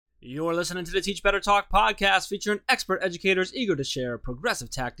You're listening to the Teach Better Talk podcast featuring expert educators eager to share progressive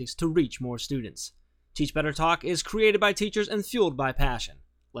tactics to reach more students. Teach Better Talk is created by teachers and fueled by passion.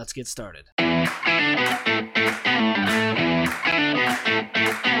 Let's get started. Hey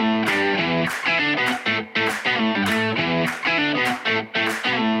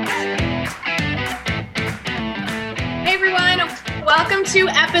everyone, welcome to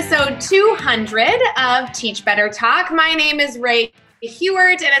episode 200 of Teach Better Talk. My name is Ray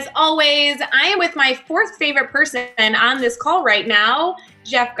Hewart, and as always, I am with my fourth favorite person on this call right now,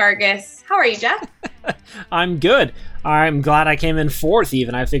 Jeff Gargas. How are you, Jeff? I'm good. I'm glad I came in fourth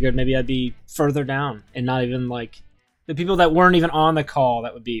even. I figured maybe I'd be further down and not even like the people that weren't even on the call.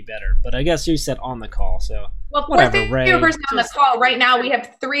 That would be better. But I guess you said on the call, so well, whatever, fourth Ray. favorite person on the call right now. We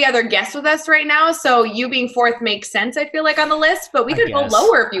have three other guests with us right now, so you being fourth makes sense, I feel like, on the list, but we could go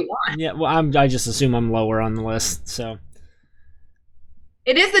lower if you want. Yeah, well, I just assume I'm lower on the list, so...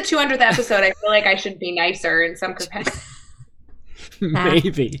 It is the 200th episode. I feel like I should be nicer in some capacity.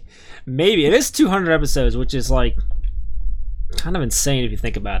 Maybe. It is 200 episodes, which is like kind of insane if you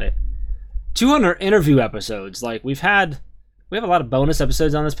think about it. 200 interview episodes. Like we have a lot of bonus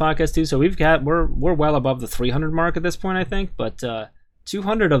episodes on this podcast too. So we're well above the 300 mark at this point, I think. But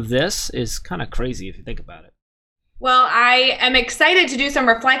 200 of this is kind of crazy if you think about it. Well, I am excited to do some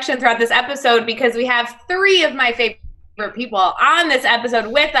reflection throughout this episode because we have three of my favorite people on this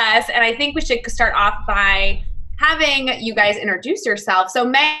episode with us, and I think we should start off by having you guys introduce yourself. So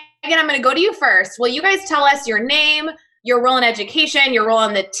Megan, I'm going to go to you first. Will you guys tell us your name, your role in education, your role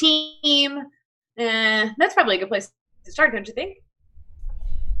on the team? That's probably a good place to start, don't you think?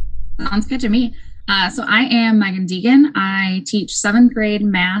 Sounds good to me. So I am Megan Deegan. I teach 7th grade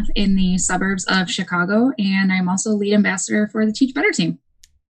math in the suburbs of Chicago, and I'm also lead ambassador for the Teach Better team.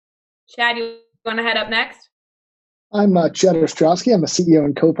 Chad, you want to head up next? I'm Chad Ostrowski. I'm the CEO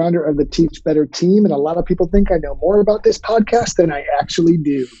and co-founder of the Teach Better team, and a lot of people think I know more about this podcast than I actually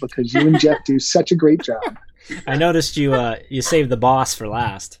do because you and Jeff do such a great job. I noticed you saved the boss for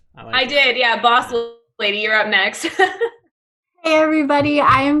last. I did, yeah. Boss lady, you're up next. Hey everybody,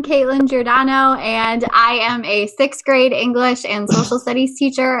 I am Caitlin Giordano, and I am a 6th grade English and social studies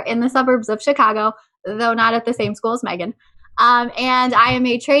teacher in the suburbs of Chicago, though not at the same school as Megan. And I am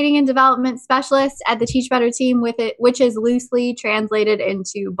a training and development specialist at the Teach Better team, which is loosely translated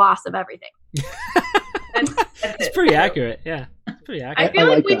into boss of everything. It's pretty accurate. Yeah, it's pretty accurate. I feel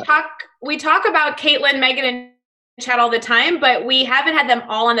like we talk about Caitlin, Megan, and Chad all the time, but we haven't had them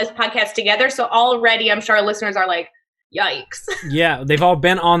all on this podcast together. So already, I'm sure our listeners are like, "Yikes!" Yeah, they've all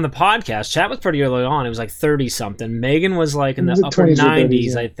been on the podcast. Chad was pretty early on; it was like 30 something. Megan was like in the upper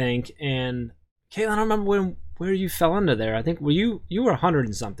 90s, I think, and Caitlin, I don't remember where you fell into there. I think you were 100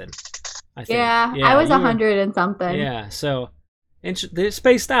 and something. I think. Yeah, I was 100 and something. Yeah, so they're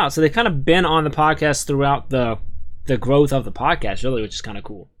spaced out. So they've kind of been on the podcast throughout the growth of the podcast, really, which is kind of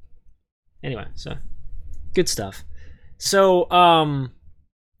cool. Anyway, so good stuff. So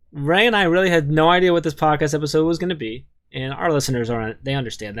Ray and I really had no idea what this podcast episode was going to be, and our listeners they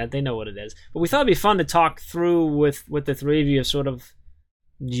understand that, they know what it is. But we thought it'd be fun to talk through with the three of you of sort of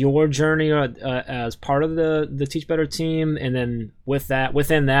your journey as part of the Teach Better team, and then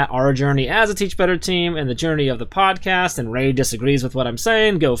within that our journey as a Teach Better team, and the journey of the podcast. And Ray disagrees with what I'm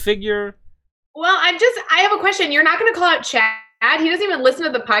saying. Go figure. Well, I have a question. You're not going to call out Chad? He doesn't even listen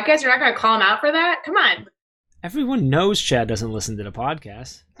to the podcast. You're not going to call him out for that? Come on. Everyone knows Chad doesn't listen to the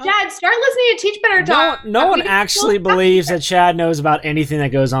podcast. Chad, start listening to Teach Better Talk. No one actually believes that Chad knows about anything that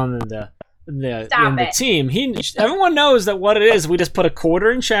goes on in the team. Everyone knows that what it is. We just put a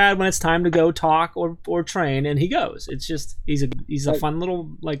quarter in Chad when it's time to go talk or train, and he goes. It's just he's a fun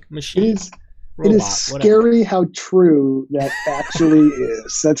little like machine. It is scary how true that actually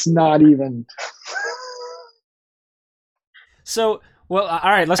is. That's not even. So, well, all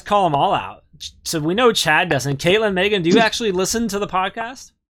right, let's call them all out. So we know Chad doesn't. Caitlin, Megan, do you actually listen to the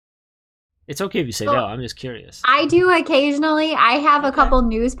podcast? It's okay if you say no. I'm just curious. I do occasionally. I have a couple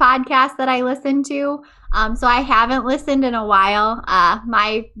news podcasts that I listen to. So I haven't listened in a while.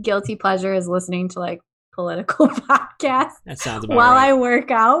 My guilty pleasure is listening to like political podcasts. That sounds about while right. I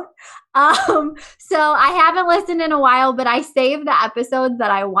work out. So I haven't listened in a while, but I save the episodes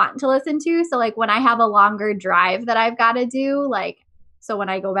that I want to listen to. So like when I have a longer drive that I've got to do, like, so when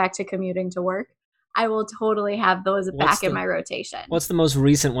I go back to commuting to work, I will totally have those back in my rotation. What's the most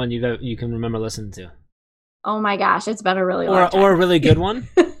recent one you can remember listening to? Oh my gosh, it's been a really long time. Or a really good one?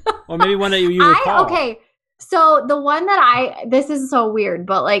 Or maybe one that you recall. Okay, So the one that this is so weird,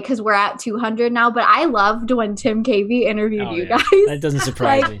 but like, cause we're at 200 now, but I loved when Tim Cavey interviewed you guys. That doesn't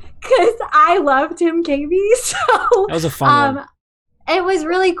surprise me. Cause I love Tim Cavey. So that was a fun one. it was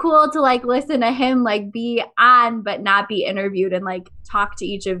really cool to like listen to him like be on but not be interviewed and like talk to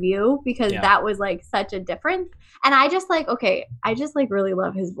each of you, because that was like such a difference. And I just like really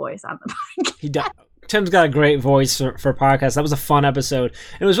love his voice on the podcast. He does. Tim's got a great voice for podcasts. That was a fun episode.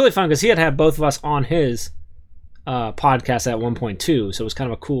 It was really fun because he had both of us on his podcast at one point too, so it was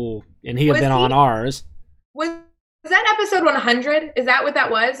kind of a cool. And he had been on ours. Was that episode 100? Is that what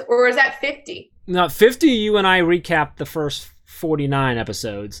that was, or was that 50? No, 50. You and I recapped the first 49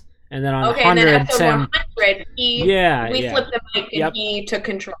 episodes, and then on 100, and then episode Tim, 100, we flipped the mic and he took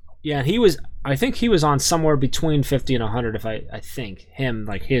control. Yeah, and he was. I think he was on somewhere between 50 and 100. If I think him,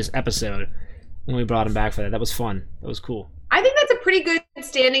 like his episode when we brought him back for that. That was fun. That was cool. I think that's a pretty good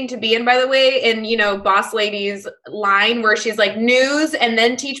standing to be in, by the way, in, Boss Lady's line where she's like, news and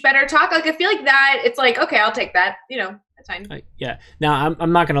then teach better talk. Like, I feel like that, it's like, okay, I'll take that. That's fine. Yeah. Now,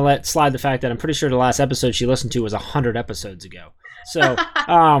 I'm not going to let slide the fact that I'm pretty sure the last episode she listened to was 100 episodes ago. So,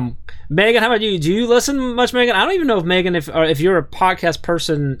 Megan, how about you? Do you listen much, Megan? I don't even know if Megan, if you're a podcast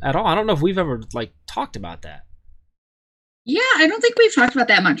person at all. I don't know if we've ever like talked about that. Yeah, I don't think we've talked about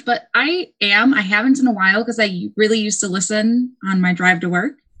that much, but I haven't in a while because I really used to listen on my drive to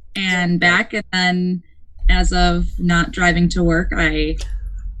work and back. And then as of not driving to work, I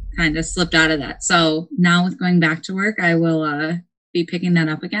kind of slipped out of that. So now with going back to work, I will be picking that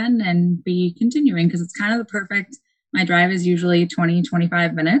up again and be continuing because it's kind of the perfect. My drive is usually 20,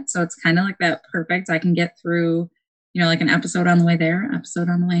 25 minutes. So it's kind of like that perfect. I can get through, like an episode on the way there, episode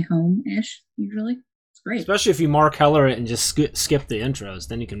on the way home-ish usually. Great. Especially if you Mark Heller it and just skip the intros,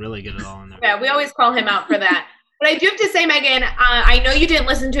 then you can really get it all in there. Yeah, we always call him out for that. But I do have to say, Megan, I know you didn't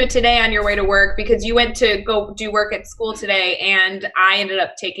listen to it today on your way to work because you went to go do work at school today, and I ended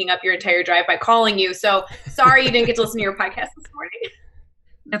up taking up your entire drive by calling you. So sorry you didn't get to listen to your podcast this morning.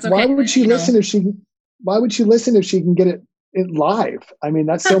 That's okay. Why would she listen if she? Why would she listen if she can get it live? I mean,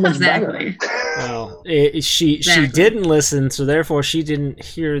 that's so much better. Well, she didn't listen, so therefore she didn't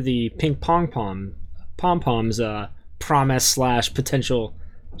hear the ping pom-poms promise / potential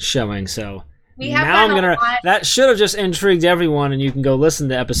showing. So now I'm gonna that should have just intrigued everyone, and you can go listen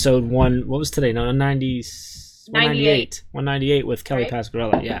to episode 1. What was today? No, 198 with Kelly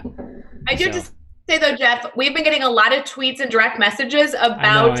Pasquarelli. Yeah. I do have to say though, Jeff, we've been getting a lot of tweets and direct messages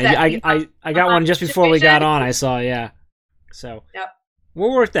about that. I got one just before we got on. I saw, so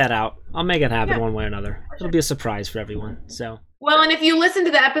we'll work that out. I'll make it happen one way or another. It'll be a surprise for everyone. So. Well, and if you listen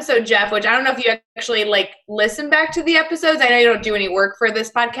to the episode, Jeff, which I don't know if you actually listen back to the episodes. I know you don't do any work for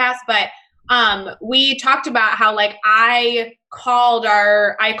this podcast, but we talked about how I called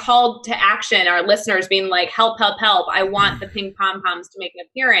to action our listeners being like, help, help, help. I want the ping pom poms to make an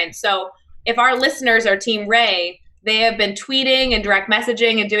appearance. So if our listeners are Team Ray, they have been tweeting and direct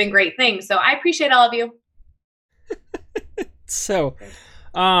messaging and doing great things. So I appreciate all of you. So,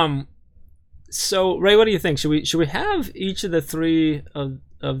 Ray, what do you think? Should we have each of the three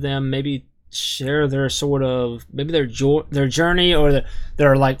of them maybe share their sort of maybe their journey or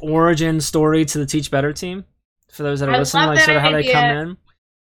their origin story to the Teach Better team for those that are listening, sort of how they come in?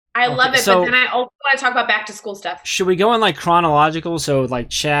 I love it, but then I also want to talk about back to school stuff. Should we go in chronological? So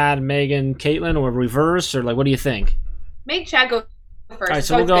Chad, Megan, Caitlin, or reverse, or what do you think? Make Chad go first. All right,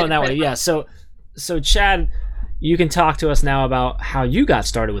 so we'll go in that way. Yeah. So Chad, you can talk to us now about how you got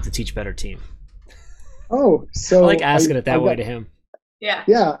started with the Teach Better team. Oh, so I like asking it that way to him. Yeah.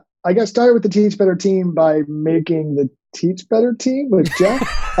 Yeah. I got started with the Teach Better team by making the Teach Better team with Jeff.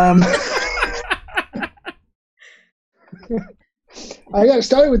 I got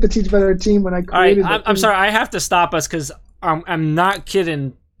started with the Teach Better team when I created. All right, I'm sorry. I have to stop us because I'm not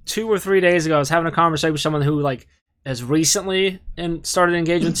kidding. 2 or 3 days ago, I was having a conversation with someone who has recently started an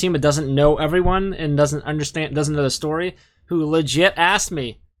engagement team, but doesn't know everyone and doesn't know the story. Who legit asked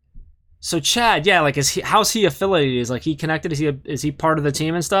me, so Chad, how's he affiliated? Is he connected? Is he part of the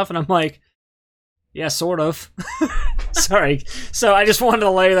team and stuff? And I'm like, yeah, sort of. Sorry. So I just wanted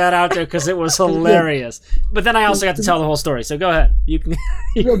to lay that out there because it was hilarious. But then I also got to tell the whole story. So go ahead. You can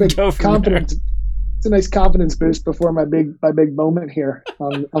go from confidence. There. It's a nice confidence boost before my big moment here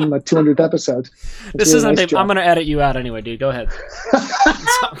on the 200th episode. This isn't. Nice I'm going to edit you out anyway, dude. Go ahead.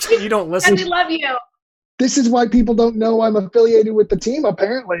 You don't listen. We love you. This is why people don't know I'm affiliated with the team,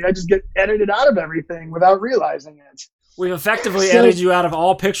 apparently. I just get edited out of everything without realizing it. We've effectively edited you out of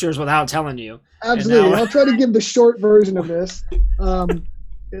all pictures without telling you. Absolutely. I'll try to give the short version of this.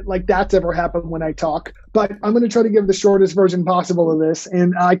 That's ever happened when I talk. But I'm going to try to give the shortest version possible of this.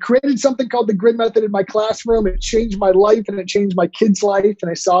 And I created something called the Grid Method in my classroom. It changed my life and it changed my kids' life.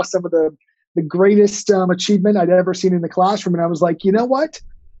 And I saw some of the greatest achievement I'd ever seen in the classroom. And I was like, you know what?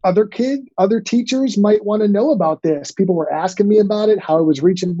 other teachers might want to know about this. People were asking me about it, how it was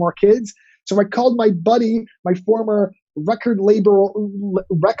reaching more kids. So I called my buddy, my former record label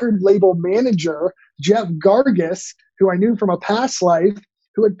manager, Jeff Gargis, who I knew from a past life,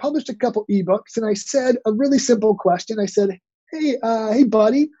 who had published a couple ebooks. And I said a really simple question. I said, hey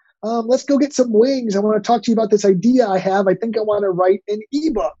buddy, let's go get some wings. I want to talk to you about this idea I have. I think I want to write an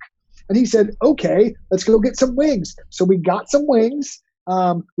ebook. And he said, okay, let's go get some wings. So we got some wings.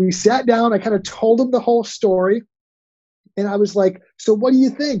 We sat down. I kind of told him the whole story. And I was like, so what do you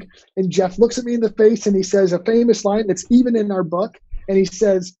think? And Jeff looks at me in the face and he says a famous line that's even in our book. And he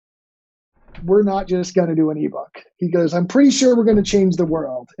says, we're not just going to do an ebook. He goes, I'm pretty sure we're going to change the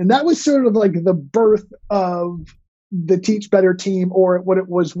world. And that was sort of like the birth of the Teach Better team, or what it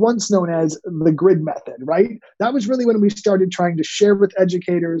was once known as the grid method, right? That was really when we started trying to share with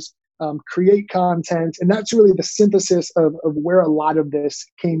educators, create content. And that's really the synthesis of where a lot of this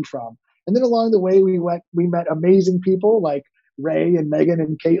came from. And then along the way, we met amazing people like Ray and Megan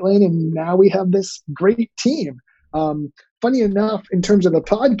and Caitlin, and now we have this great team. Funny enough, in terms of the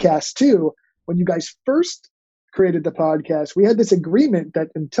podcast too, when you guys first created the podcast, we had this agreement that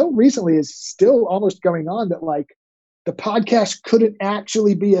until recently is still almost going on, that like the podcast couldn't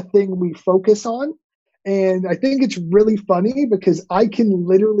actually be a thing we focus on. And I think it's really funny because I can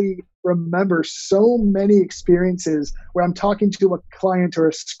literally remember so many experiences where I'm talking to a client or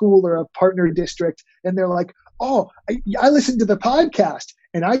a school or a partner district, and they're like, oh, I listened to the podcast.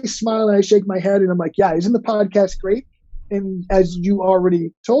 And I smile and I shake my head and I'm like, yeah, isn't the podcast great? And as you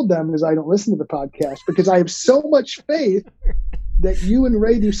already told them, is I don't listen to the podcast because I have so much faith that you and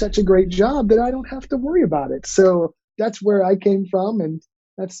Ray do such a great job that I don't have to worry about it. So that's where I came from, and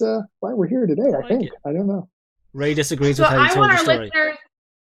that's why we're here today, I think. I don't know. Ray disagrees with how you told the story. Listeners...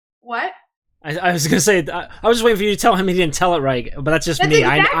 What? I was going to say, I was just waiting for you to tell him he didn't tell it right, but that's just me.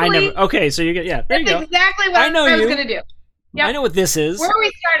 Exactly, I never. Okay, so you get, yeah, there you go. That's exactly what I was going to do. Yep. I know what this is. Where are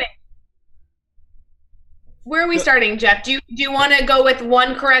we starting? Where are we starting, Jeff? Do you want to go with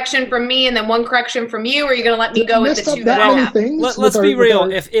one correction from me and then one correction from you, or are you going to let me go with the two that I have? Let's be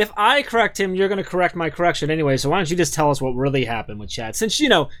real. If I correct him, you're going to correct my correction anyway, so why don't you just tell us what really happened with Chad, since,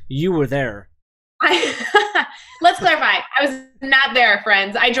 you were there. Let's clarify. I was not there,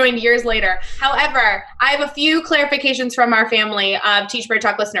 friends. I joined years later. However, I have a few clarifications from our family of Teach Better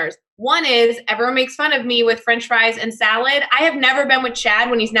Talk listeners. One is, everyone makes fun of me with French fries and salad. I have never been with Chad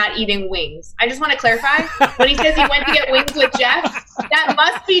when he's not eating wings. I just want to clarify. When he says he went to get wings with Jeff, that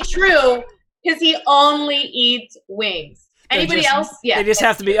must be true because he only eats wings. Anybody else? Yeah. They just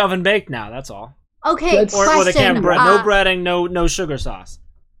have to be oven baked now. That's all. Okay, or they can't bread. No breading, no sugar sauce.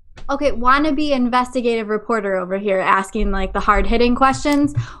 Okay, wannabe investigative reporter over here asking like the hard-hitting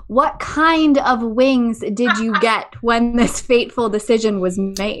questions. What kind of wings did you get when this fateful decision was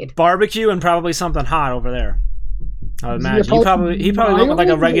made? Barbecue and probably something hot over there. I would imagine. He probably went with like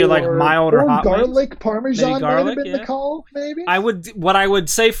a regular, like mild or hot garlic, wings. Parmesan might have been the call, maybe? What I would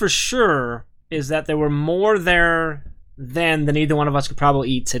say for sure is that there were more there then than either one of us could probably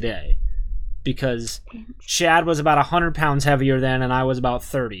eat today. Because Chad was about 100 pounds heavier then, and I was about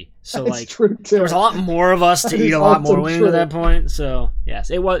 30. So that's true too. There was a lot more of us to eat a lot more wings at that point. So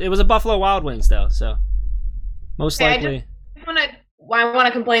yes, it was a Buffalo Wild Wings though. So most likely. I want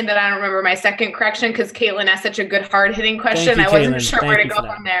to complain that I don't remember my second correction because Caitlin asked such a good hard hitting question. I wasn't sure where to go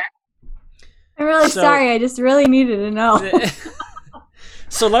from there. I'm really sorry. I just really needed to know.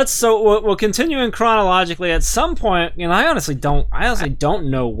 So we'll continue in chronologically. At some point, I honestly don't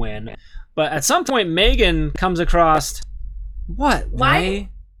know when. But at some point, Megan comes across what? Why?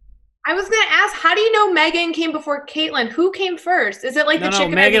 I was going to ask, how do you know Megan came before Caitlin? Who came first? Is it like the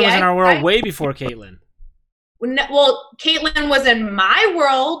chicken or the egg? Megan was in our world way before Caitlin. Well, Caitlin was in my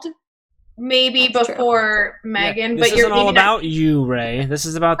world maybe before Megan. This isn't all about you, Ray. This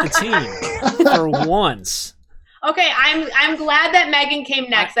is about the team for once. Okay, I'm glad that Megan came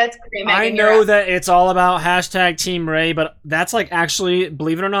next. That's great, Megan. I know that it's all about # Team Ray, but that's like actually,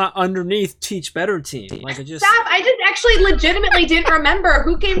 believe it or not, underneath Teach Better Team. Like Stop! I just actually legitimately didn't remember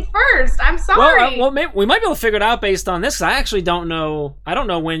who came first. I'm sorry. Well, we might be able to figure it out based on this. Cause I actually don't know. I don't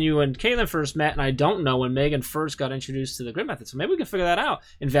know when you and Caitlin first met, and I don't know when Megan first got introduced to the grid method. So maybe we can figure that out.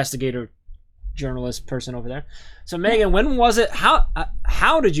 Investigator, journalist person over there. So Megan, when was it?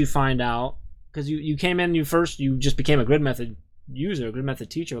 How did you find out? Because you came in, you just became a grid method user, a grid method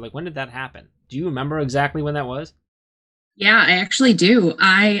teacher. Like, when did that happen? Do you remember exactly when that was? Yeah, I actually do.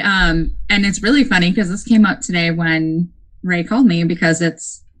 And it's really funny because this came up today when Ray called me because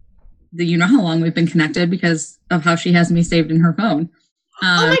you know how long we've been connected because of how she has me saved in her phone.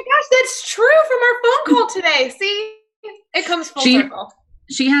 Oh my gosh, that's true from our phone call today. See, it comes full circle.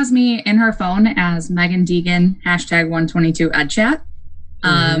 she has me in her phone as Megan Deegan, #122EdChat.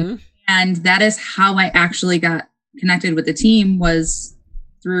 And that is how I actually got connected with the team, was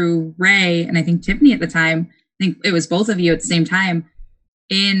through Ray and I think Tiffany at the time. I think it was both of you at the same time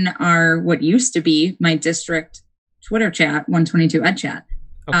in our, what used to be my district Twitter chat, 122EdChat.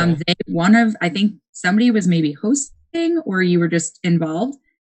 Okay. I think somebody was maybe hosting or you were just involved.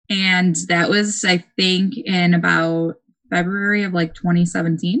 And that was, I think, in about February of like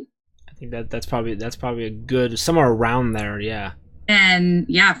 2017. I think that's probably a good, somewhere around there. Yeah. And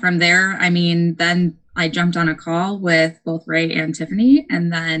yeah, from there, I mean, then I jumped on a call with both Ray and Tiffany,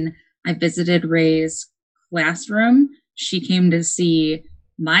 and then I visited Ray's classroom. She came to see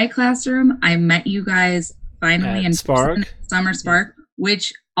my classroom. I met you guys finally in Spark, Summer Spark,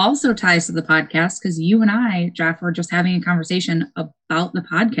 which also ties to the podcast because you and I, Jeff, were just having a conversation about the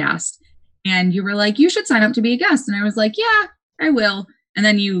podcast. And you were like, you should sign up to be a guest. And I was like, yeah, I will. And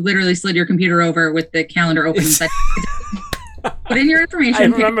then you literally slid your computer over with the calendar open and said, put in your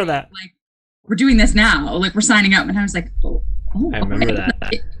information. I remember that. Like, we're doing this now. Like, we're signing up. And I was like, oh I remember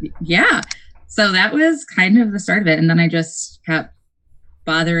that. Yeah. So that was kind of the start of it. And then I just kept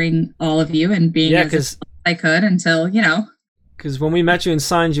bothering all of you and being as I could until, Because when we met you and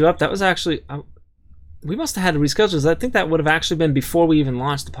signed you up, that was actually, we must have had to reschedule. I think that would have actually been before we even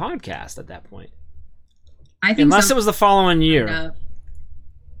launched the podcast at that point. I think Unless it was the following year.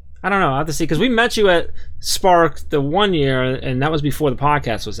 I don't know. I have to see, because we met you at Spark the one year, and that was before the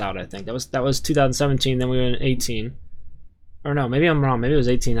podcast was out. I think that was 2017. Then we were in 18, or no, maybe I'm wrong. Maybe it was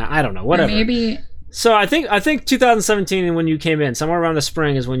 18. I don't know. Whatever. Maybe. So I think 2017, and when you came in, somewhere around the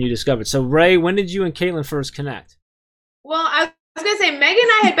spring is when you discovered. So Ray, when did you and Caitlin first connect? Well, I was gonna say Megan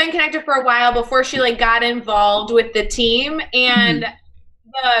and I had been connected for a while before she got involved with the team, and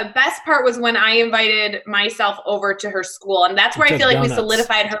the best part was when I invited myself over to her school, and that's where I feel like we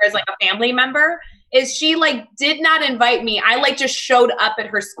solidified her as a family member. Is she did not invite me? I just showed up at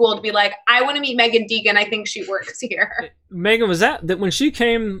her school to be like, I want to meet Megan Deegan. I think she works here. Megan, was that when she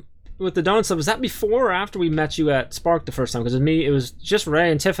came with the donuts? Was that before or after we met you at Spark the first time? Because it was just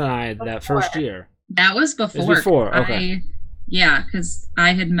Ray and Tiff and I that first year. That was before. It was before. Okay. Because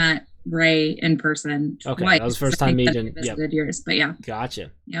I had met Ray in person. Okay, that was the first time meeting. Yours, but yeah.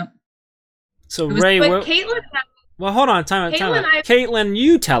 Gotcha. Yep. So Ray, Caitlin. Well, hold on. Time out. Caitlin,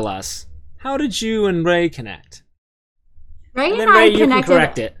 you tell us, how did you and Ray connect? Ray and I connected. You can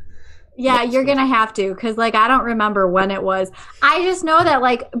correct it. Yeah, you're gonna have to, because I don't remember when it was. I just know that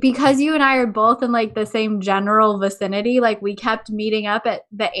because you and I are both in the same general vicinity, we kept meeting up at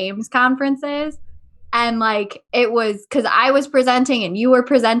the Ames conferences. And it was because I was presenting and you were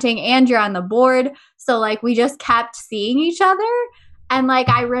presenting and you're on the board. So we just kept seeing each other. And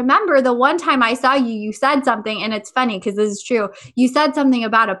I remember the one time I saw you, you said something, and it's funny because this is true. You said something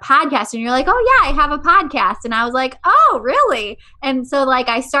about a podcast and you're like, oh yeah, I have a podcast. And I was like, oh, really? And so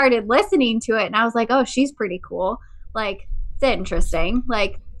I started listening to it and I was like, oh, she's pretty cool. It's interesting,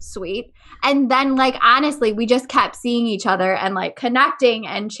 sweet. And then honestly, we just kept seeing each other and connecting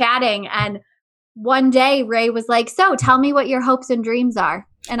and chatting. And one day Ray was like, so tell me what your hopes and dreams are.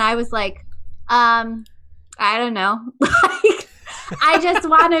 And I was like, I don't know. I just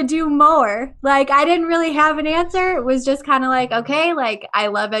want to do more. I didn't really have an answer. It was just kind of okay, I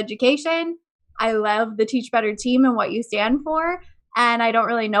love education. I love the Teach Better team and what you stand for. And I don't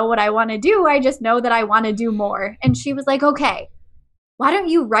really know what I want to do. I just know that I want to do more. And she was like, okay, why don't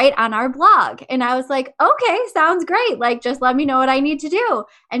you write on our blog? And I was like, okay, sounds great. Just let me know what I need to do.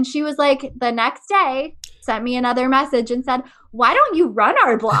 And she was like, the next day, sent me another message and said, why don't you run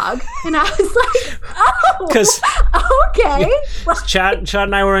our blog? And I was like, oh, okay. Chad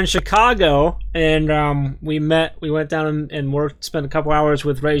and I were in Chicago, and we went down and worked, spent a couple hours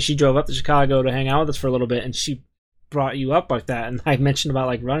with Ray. She drove up to Chicago to hang out with us for a little bit, and she brought you up like that. And I mentioned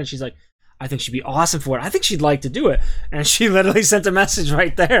about running. She's like, I think she'd be awesome for it. I think she'd like to do it. And she literally sent a message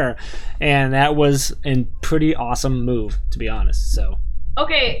right there. And that was a pretty awesome move, to be honest. So.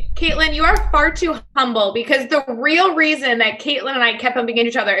 Okay, Caitlin, you are far too humble, because the real reason that Caitlin and I kept bumping into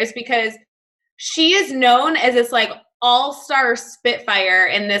each other is because she is known as this all-star spitfire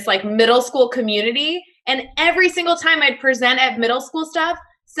in this middle school community. And every single time I'd present at middle school stuff,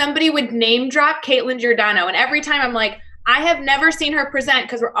 somebody would name drop Caitlin Giordano. And every time I'm like, I have never seen her present,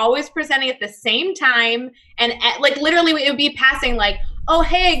 because we're always presenting at the same time. And literally it would be passing oh,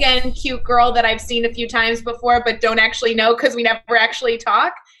 hey again, cute girl that I've seen a few times before, but don't actually know because we never actually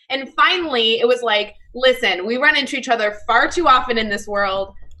talk. And finally it was listen, we run into each other far too often in this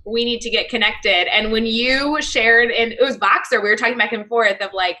world. We need to get connected. And when you shared, and it was Voxer, we were talking back and forth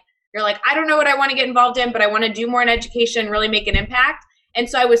of you're I don't know what I want to get involved in, but I want to do more in education, really make an impact. And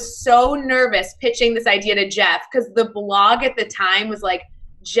so I was so nervous pitching this idea to Jeff because the blog at the time was like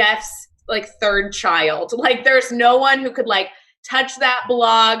Jeff's like third child. Like there's no one who could like touch that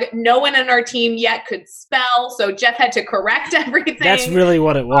blog. No one on our team yet could spell. So Jeff had to correct everything. That's really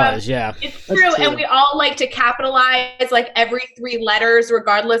what it was. Yeah. It's true. And we all like to capitalize like every 3 letters,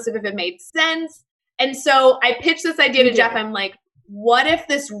 regardless of if it made sense. And so I pitched this idea to Jeff. I'm like, what if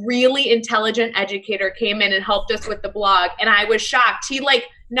this really intelligent educator came in and helped us with the blog? And I was shocked. He like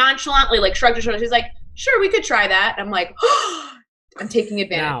nonchalantly like shrugged his shoulders. He's like, sure, we could try that. I'm like, oh, I'm taking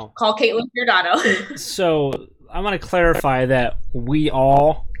advantage. Now, call Caitlin Giordano. So I want to clarify that we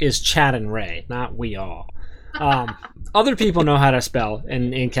all is Chad and Ray, not we all. Other people know how to spell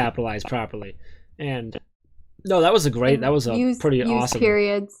and capitalize properly. And no, that was pretty awesome.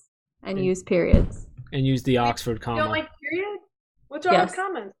 Periods and use periods. And use the Oxford comma. You don't like period? What's wrong with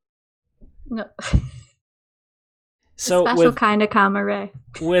commas? No. So special kind of comma, Ray.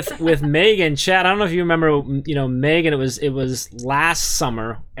 with Megan, Chad, I don't know if you remember, Megan, it was last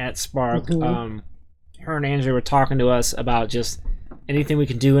summer at Spark. Mm-hmm. Her and Andrew were talking to us about just anything we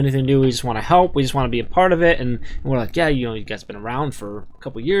can do, anything to do. We just want to help. We just want to be a part of it. And we're like, yeah, you guys have been around for a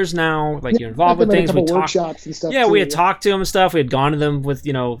couple years now. Like you're involved with things. We talked workshops and stuff. Yeah, we had talked to them and stuff. We had gone to them with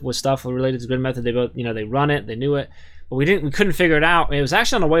stuff related to Grid Method. They both, they run it. They knew it, but we couldn't figure it out. It was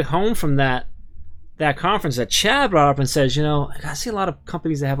actually on the way home from that conference that Chad brought up and says, I see a lot of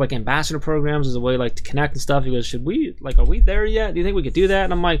companies that have like ambassador programs as a way like to connect and stuff. He goes, are we there yet? Do you think we could do that?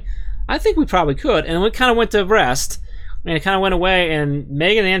 And I'm like, I think we probably could. And we kind of went to rest, and it kind of went away. And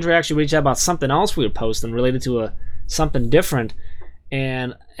Megan and Andrew actually reached out about something else we were posting related to something different.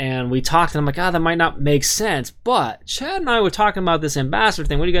 And we talked, and I'm like, that might not make sense. But Chad and I were talking about this ambassador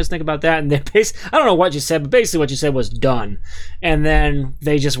thing. What do you guys think about that? And they I don't know what you said, but basically what you said was done. And then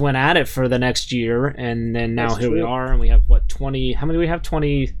they just went at it for the next year. And then now here we are, and we have 20? How many do we have?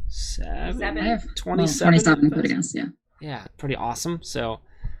 27. I have 27 put against. Yeah. Yeah, pretty awesome. So.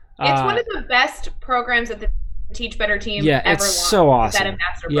 It's one of the best programs that the Teach Better team ever it's launched. So awesome. That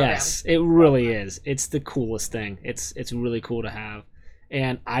ambassador program. Yes, it really is. It's the coolest thing. It's really cool to have,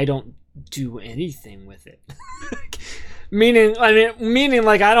 and I don't do anything with it. meaning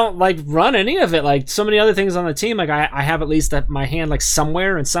like I don't like run any of it. Like so many other things on the team, like I have at least my hand like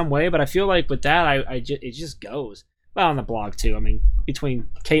somewhere in some way. But I feel like with that, it just goes. Well, on the blog too. I mean, between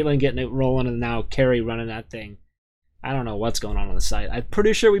Caitlin getting it rolling and now Carrie running that thing. I don't know what's going on the site. I'm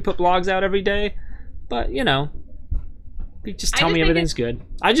pretty sure we put blogs out every day, but you just tell me everything's good.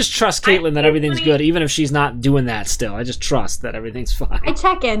 I just trust Caitlin that everything's good, even if she's not doing that still. I just trust that everything's fine. I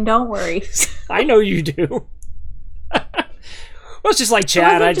check in, don't worry. I know you do. Well, it's just like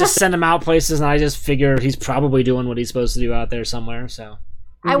Chad. I just send him out places, and I just figure he's probably doing what he's supposed to do out there somewhere, so.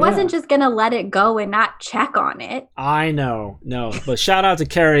 I wasn't just going to let it go and not check on it. I know. No. But shout out to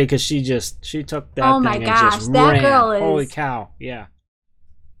Carrie because she took that thing and just that ran. Girl is... Holy cow. Yeah.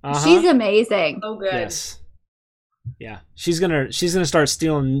 She's amazing. Oh, good. Yes. Yeah. She's gonna start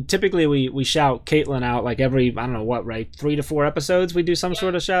stealing. Typically, we shout Caitlin out like every, I don't know what, right? 3 to 4 episodes. We do some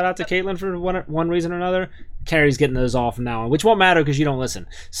sort of shout out to Caitlin for one reason or another. Carrie's getting those off from now on, which won't matter because you don't listen.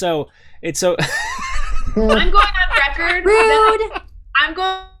 So, it's so... I'm going on record. Rude. I'm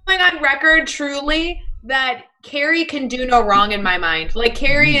going on record truly that Carrie can do no wrong in my mind. Like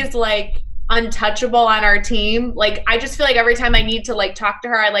Carrie is like untouchable on our team. Like I just feel like every time I need to like talk to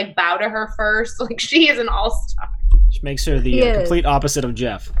her, I like bow to her first. Like she is an all-star. She makes her the complete opposite of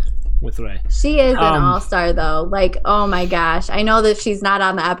Jeff with Ray. She is an all-star though. Like, oh my gosh. I know that she's not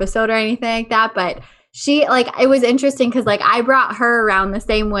on the episode or anything like that, but she like it was interesting because like I brought her around the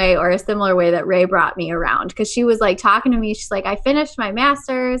same way or a similar way that Ray brought me around because she was like talking to me. She's like, I finished my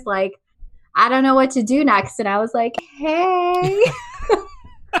master's. Like, I don't know what to do next. And I was like, hey.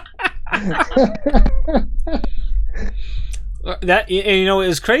 That it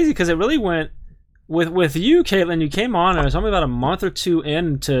was crazy because it really went with you, Caitlin. You came on, and it was only about a month or two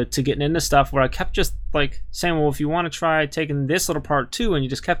into getting into stuff where I kept just like saying, well, if you want to try taking this little part too, and you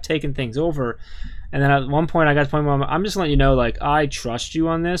just kept taking things over. And then at one point, I got to the point where I'm just letting you know, like, I trust you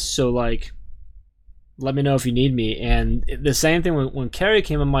on this, so, like, let me know if you need me. And the same thing when Carrie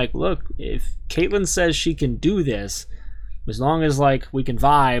came, I'm like, look, if Caitlin says she can do this, as long as, like, we can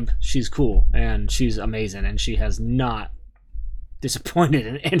vibe, she's cool, and she's amazing, and she has not disappointed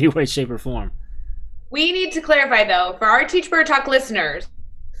in any way, shape, or form. We need to clarify, though, for our Teach Better Talk listeners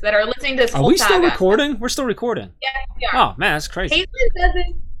that are listening to this whole Are we saga, still recording? We're still recording. Yes, we are. Oh, man, that's crazy.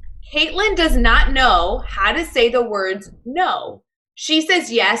 Caitlin does not know how to say the words no. She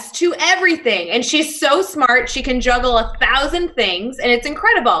says yes to everything. And she's so smart. She can juggle 1,000 things. And it's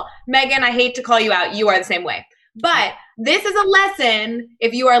incredible. Megan, I hate to call you out. You are the same way. But this is a lesson.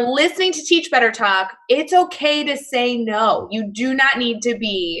 If you are listening to Teach Better Talk, it's okay to say no. You do not need to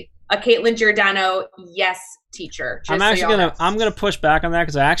be a Caitlin Giordano yes teacher. I'm gonna push back on that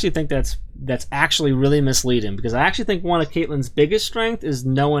because I actually think that's actually really misleading, because I actually think one of Caitlin's biggest strengths is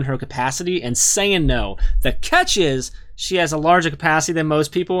knowing her capacity and saying no. The catch is she has a larger capacity than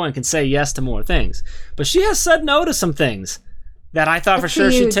most people and can say yes to more things, but she has said no to some things that I thought for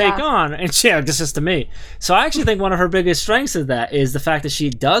sure she'd take on, and yeah, this is to me. So I actually think one of her biggest strengths is the fact that she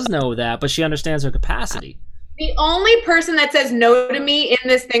does know that, but she understands her capacity. The only person that says no to me in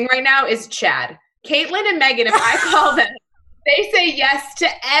this thing right now is Chad. Caitlin and Megan, if I call them, they say yes to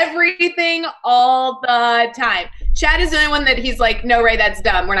everything all the time. Chad is the only one that he's like, no, Ray, that's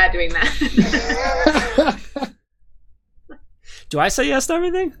dumb. We're not doing that. Do I say yes to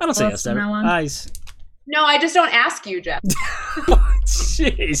everything? I don't say yes to everything. Nice. No, I just don't ask you, Jeff.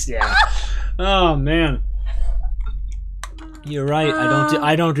 Jeez, yeah. Oh man, you're right.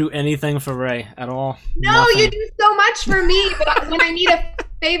 I don't do anything for Ray at all. No, nothing. You do so much for me, but when I need a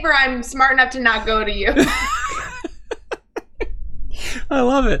favor, I'm smart enough to not go to you. I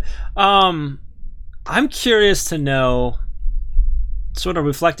love it. I'm curious to know, sort of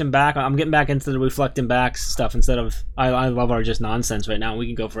reflecting back. I'm getting back into the reflecting back stuff instead of I love our just nonsense right now. We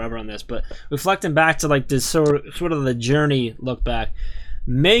can go forever on this, but reflecting back to like this sort of the journey look back.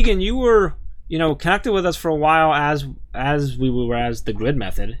 Megan, you were connected with us for a while as we were as the grid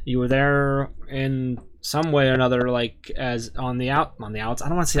method. You were there in some way or another, like as on the outs. I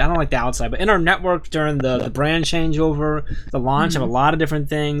don't like the outside, but in our network during the brand changeover, the launch of a lot of different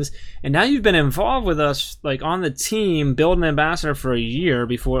things, and now you've been involved with us like on the team building Ambassador for a year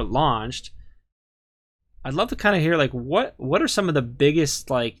before it launched. I'd love to kind of hear like what are some of the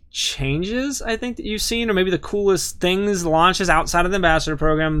biggest like changes I think that you've seen, or maybe the coolest things, launches outside of the Ambassador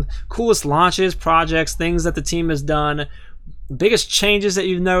program, coolest launches, projects, things that the team has done. Biggest changes that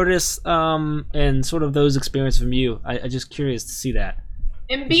you've noticed, and sort of those experiences from you. I'm just curious to see that.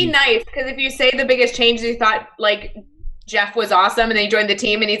 And be nice, because if you say the biggest changes, you thought like Jeff was awesome, and then he joined the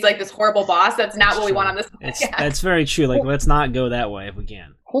team, and he's like this horrible boss. That's not what we want on this podcast. That's very true. Like, let's not go that way if we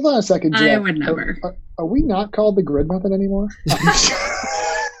can. Hold on a second, Jeff. I would never. Are we not called the grid method anymore?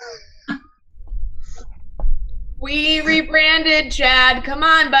 We rebranded, Chad. Come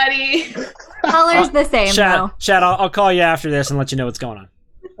on, buddy. Color's the same, though. Chad, I'll call you after this and let you know what's going on.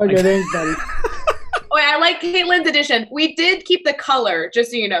 Okay, thanks, buddy. Wait, I like Caitlin's edition. We did keep the color, just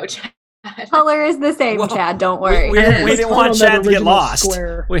so you know, Chad. Color is the same, Chad. Don't worry. We didn't want Chad to get lost.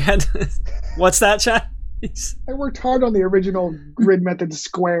 Square. We had. What's that, Chad? I worked hard on the original grid method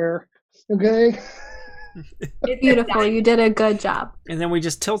square. Okay. It's beautiful. You did a good job. And then we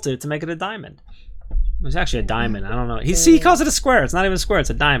just tilted it to make it a diamond. It was actually a diamond. I don't know. He calls it a square. It's not even a square. It's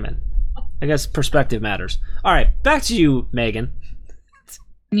a diamond. I guess perspective matters. All right, back to you, Megan.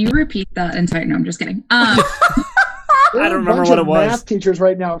 Can you repeat that entire? No, I'm just kidding. I don't remember what it was. Math teachers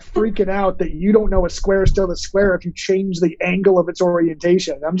right now freaking out that you don't know a square is still a square if you change the angle of its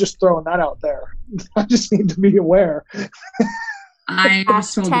orientation. I'm just throwing that out there. I just need to be aware. I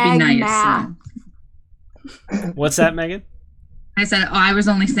was told to be nice. So. What's that, Megan? I said, I was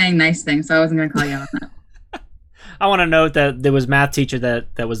only saying nice things, so I wasn't going to call you out on that. I want to note that there was a math teacher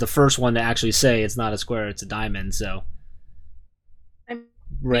that was the first one to actually say it's not a square, it's a diamond. So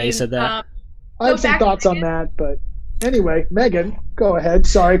Ray said that. I have some thoughts on that, but anyway, Megan, go ahead.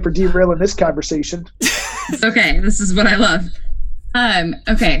 Sorry for derailing this conversation. It's okay. This is what I love.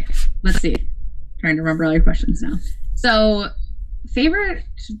 Okay, let's see. Trying to remember all your questions now. So, favorite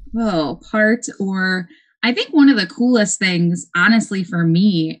part, or I think one of the coolest things, honestly, for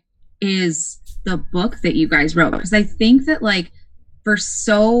me, is the book that you guys wrote, because I think that like for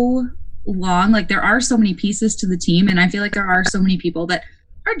so long, like there are so many pieces to the team, and I feel like there are so many people that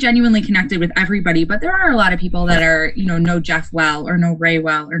are genuinely connected with everybody, but there are a lot of people that are, know Jeff well, or know Ray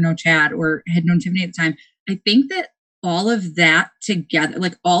well, or know Chad, or had known Tiffany at the time. I think that all of that together,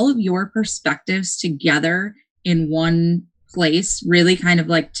 like all of your perspectives together in one place, really kind of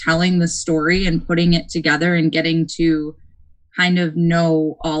like telling the story and putting it together and getting to kind of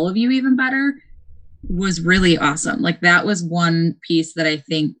know all of you even better, was really awesome. Like that was one piece that I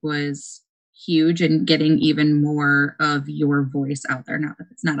think was huge, and getting even more of your voice out there. Not that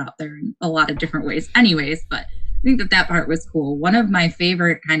it's not out there in a lot of different ways anyways, but I think that part was cool. One of my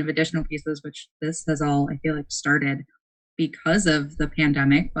favorite kind of additional pieces, which this has all, I feel like, started because of the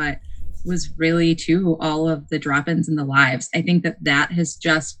pandemic, but was really too all of the drop-ins and the lives. I think that has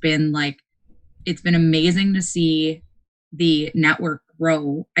just been like, it's been amazing to see the network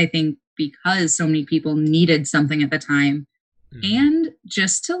grow, I think, because so many people needed something at the time. And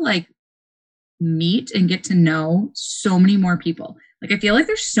just to like meet and get to know so many more people. Like, I feel like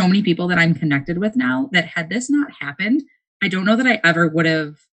there's so many people that I'm connected with now that had this not happened, I don't know that I ever would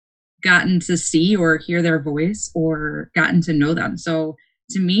have gotten to see or hear their voice or gotten to know them. So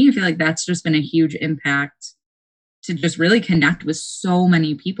to me, I feel like that's just been a huge impact to just really connect with so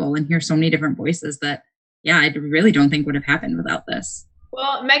many people and hear so many different voices that, yeah, I really don't think would have happened without this.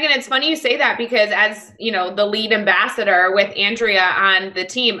 Well, Megan, it's funny you say that because as, you know, the lead ambassador with Andrea on the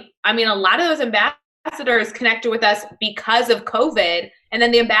team, I mean, a lot of those ambassadors connected with us because of COVID. And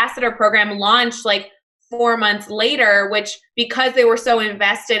then the ambassador program launched like 4 months later, which because they were so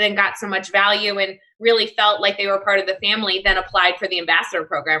invested and got so much value and really felt like they were part of the family, then applied for the ambassador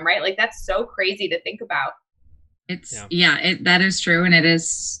program, right? Like that's so crazy to think about. That is true. And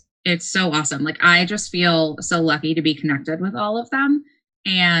it's so awesome. Like, I just feel so lucky to be connected with all of them.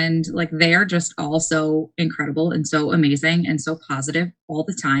 And like, they're just all so incredible and so amazing and so positive all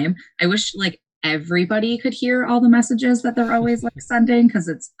the time. I wish like everybody could hear all the messages that they're always like sending, because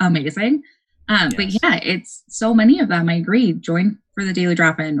it's amazing. But yeah, it's so many of them. I agree. Joined for the Daily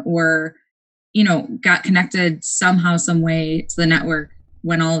Drop-In, or, you know, got connected somehow, some way to the network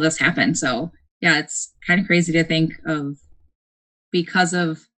when all of this happened. So yeah, it's kind of crazy to think of, because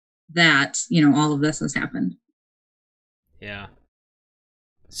of that, you know, all of this has happened. Yeah.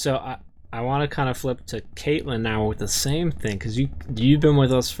 So I want to kind of flip to Caitlin now with the same thing, because you've been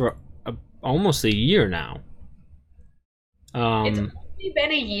with us for almost a year now. It's only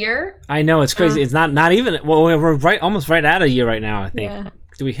been a year. I know, it's crazy. It's not even. Well, we're almost right at a year right now, I think. Yeah.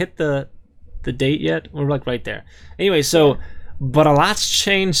 Do we hit the date yet? We're like right there. Anyway, so but a lot's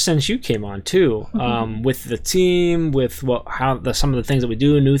changed since you came on too. With the team, with some of the things that we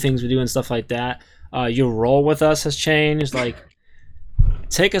do, new things we do, and stuff like that. Your role with us has changed. Like,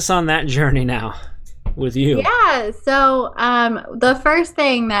 take us on that journey now with you. Yeah. So the first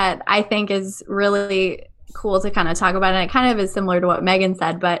thing that I think is really cool to kind of talk about, and it kind of is similar to what Megan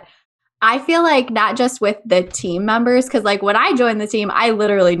said, but I feel like not just with the team members, because like when I joined the team, I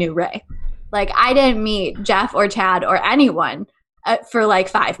literally knew Ray. Like, I didn't meet Jeff or Chad or anyone for like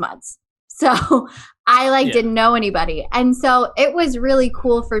 5 months. So I didn't know anybody. And so it was really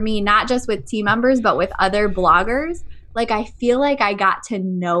cool for me, not just with team members, but with other bloggers. Like, I feel like I got to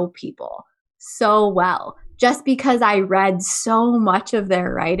know people so well just because I read so much of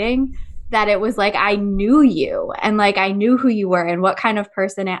their writing, that it was like I knew you, and like I knew who you were and what kind of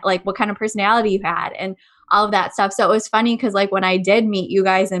personality you had and all of that stuff. So it was funny because like when I did meet you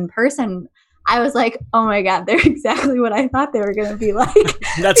guys in person, I was like, oh my God, they're exactly what I thought they were going to be like.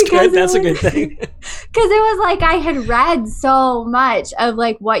 That's good. That's a good thing. Because it was like I had read so much of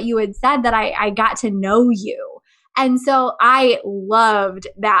like what you had said that I got to know you. And so I loved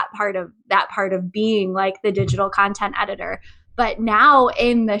that part of being like the digital content editor. But now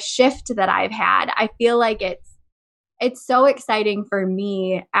in the shift that I've had, I feel like it's so exciting for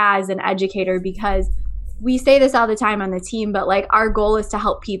me as an educator, because we say this all the time on the team, but like our goal is to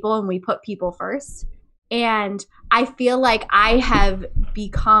help people and we put people first. And I feel like I have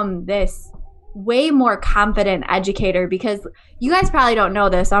become this way more confident educator, because you guys probably don't know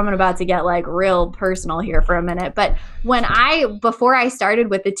this, so I'm about to get like real personal here for a minute. But before I started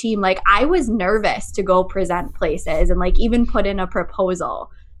with the team, like I was nervous to go present places and like even put in a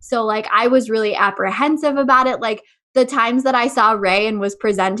proposal. So like I was really apprehensive about it. Like the times that I saw Ray and was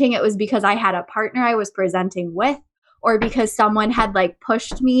presenting, it was because I had a partner I was presenting with, or because someone had like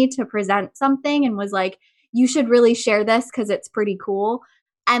pushed me to present something and was like, you should really share this because it's pretty cool.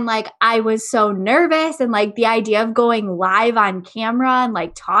 And like, I was so nervous, and like the idea of going live on camera and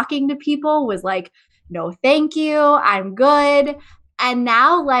like talking to people was like, no, thank you. I'm good. And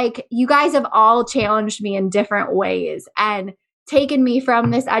now like you guys have all challenged me in different ways and taken me from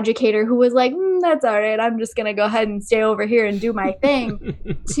this educator who was like, that's all right, I'm just going to go ahead and stay over here and do my thing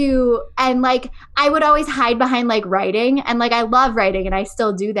and like, I would always hide behind like writing, and like, I love writing and I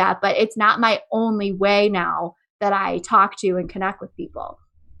still do that, but it's not my only way now that I talk to and connect with people.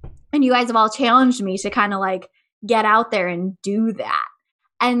 And you guys have all challenged me to kind of like get out there and do that.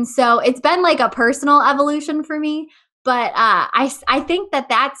 And so it's been like a personal evolution for me. But I think that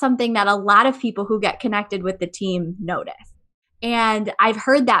that's something that a lot of people who get connected with the team notice. And I've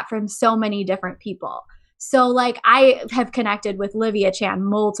heard that from so many different people. So like I have connected with Livia Chan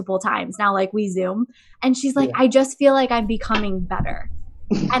multiple times now, like we Zoom. And she's like, I just feel like I'm becoming better.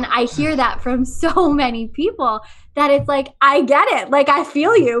 And I hear that from so many people that it's like, I get it. Like, I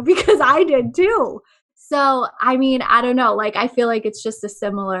feel you because I did too. So, I mean, I don't know. Like, I feel like it's just a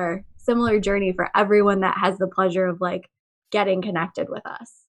similar journey for everyone that has the pleasure of like getting connected with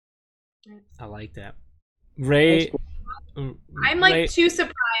us. I like that. Ray, I'm like too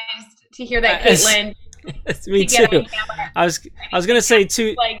surprised to hear that, Caitlin. Me too. I was gonna say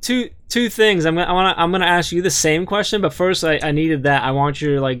two things. I'm gonna ask you the same question, but first I needed that. I want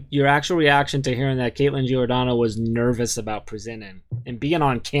your actual reaction to hearing that Caitlin Giordano was nervous about presenting and being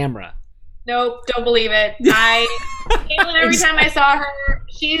on camera. Nope, don't believe it. Caitlin, every time I saw her,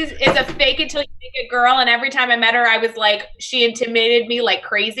 is a fake it till you make it girl, and every time I met her, I was like, she intimidated me like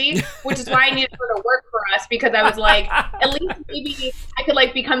crazy, which is why I needed her to work for us, because I was like, at least maybe I could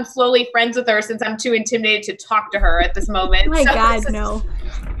like become slowly friends with her, since I'm too intimidated to talk to her at this moment. Oh my God, no.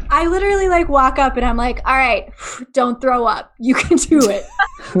 I literally like walk up and I'm like, all right, don't throw up. You can do it.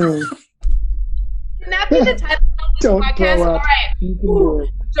 Can that be the title of this Don't podcast? throw up. All right. You can do it.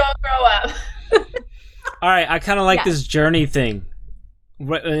 Don't throw up. All right, I kind of like this journey thing,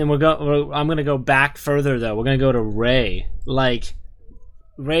 and I'm gonna go back further though. We're gonna go to Ray. Like,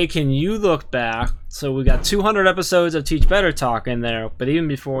 Ray, can you look back? So we got 200 episodes of Teach Better Talk in there, but even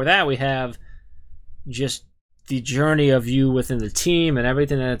before that, we have just the journey of you within the team and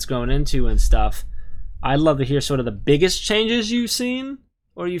everything that it's grown into and stuff. I'd love to hear sort of the biggest changes you've seen,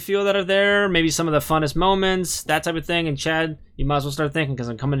 or you feel that are there, maybe some of the funnest moments, that type of thing. And Chad, you might as well start thinking, because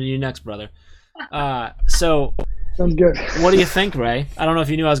I'm coming to you next, brother. So Sounds good. what do you think, Ray? I don't know if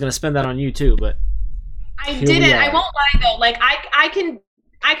you knew I was going to spend that on you too, but I didn't. I won't lie though. Like I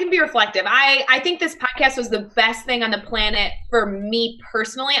can be reflective. I think this podcast was the best thing on the planet for me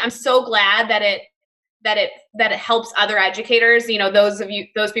personally. I'm so glad that it helps other educators. You know, those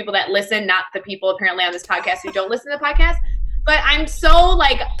people that listen, not the people apparently on this podcast who don't listen to the podcast. But I'm so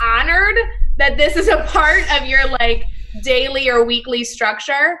like honored that this is a part of your like daily or weekly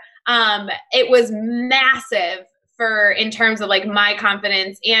structure. It was massive in terms of like my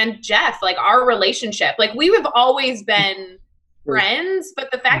confidence and Jeff, like our relationship. Like we have always been friends, but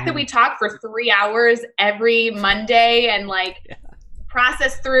the fact that we talk for 3 hours every Monday and like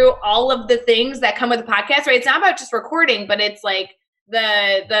process through all of the things that come with the podcast, right? It's not about just recording, but it's like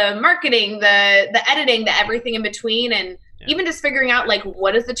the marketing, the editing, the everything in between, and even just figuring out like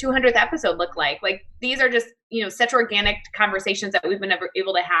what does the 200th episode look like? Like these are just, you know, such organic conversations that we've been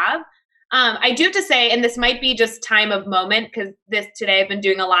able to have. I do have to say, and this might be just time of moment, because today I've been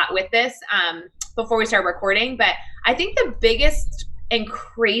doing a lot with this before we start recording, but I think the biggest and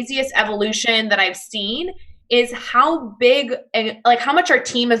craziest evolution that I've seen is how big and like how much our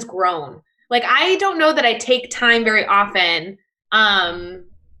team has grown. Like I don't know that I take time very often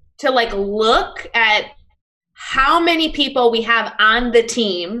to like look at how many people we have on the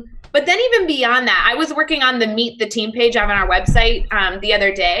team. But then even beyond that, I was working on the Meet the Team page on our website the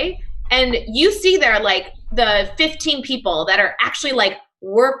other day, and you see there like the 15 people that are actually like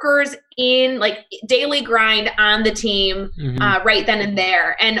workers in like daily grind on the team right then and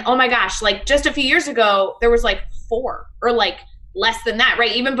there. And oh my gosh, like just a few years ago, there was like 4 or like less than that,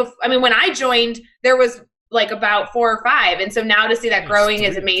 right? Even before, I mean, when I joined, there was like about 4 or 5. And so now to see that growing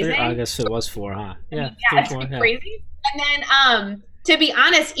is amazing. I guess it was 4, huh? Yeah, it's crazy. And then to be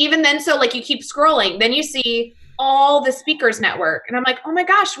honest, even then, so like you keep scrolling, then you see all the speakers network. And I'm like, oh my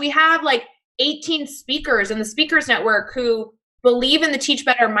gosh, we have like 18 speakers in the speakers network who believe in the Teach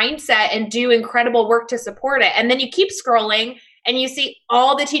Better mindset and do incredible work to support it. And then you keep scrolling and you see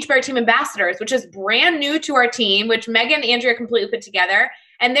all the Teach Better team ambassadors, which is brand new to our team, which Megan and Andrea completely put together.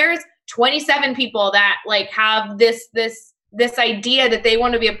 And there's 27 people that like have this idea that they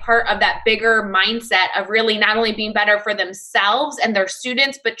want to be a part of that bigger mindset of really not only being better for themselves and their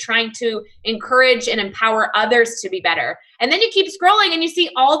students, but trying to encourage and empower others to be better. And then you keep scrolling and you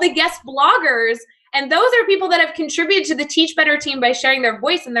see all the guest bloggers, and those are people that have contributed to the Teach Better team by sharing their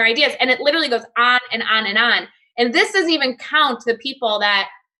voice and their ideas. And it literally goes on and on and on. And this doesn't even count the people that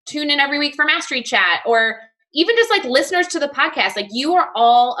tune in every week for Mastery Chat, or even just like listeners to the podcast. Like you are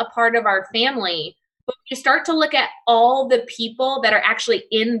all a part of our family. But when you start to look at all the people that are actually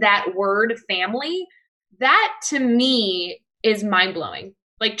in that word family, that to me is mind-blowing.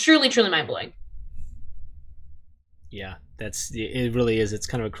 Like truly, truly mind-blowing. Yeah, it really is. It's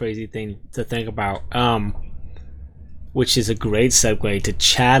kind of a crazy thing to think about. Which is a great segue to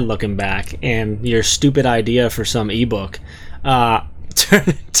Chad looking back and your stupid idea for some ebook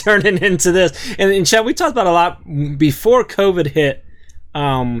turning into this. And Chad, we talked about a lot before COVID hit.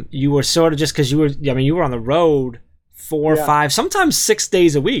 You were sort of, just because you were on the road 4 or 5, sometimes 6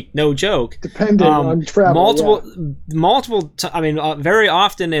 days a week, no joke, depending on travel. Very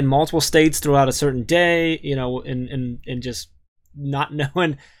often in multiple states throughout a certain day, you know, and just not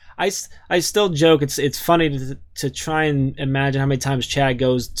knowing. I still joke. It's funny to try and imagine how many times Chad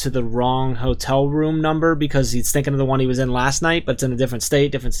goes to the wrong hotel room number because he's thinking of the one he was in last night, but it's in a different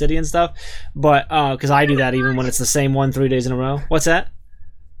state, different city and stuff. But because I do that even when it's the same one 3 days in a row. What's that?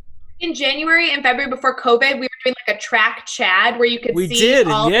 In January and February before COVID, we were doing like a track Chad where you could We see did.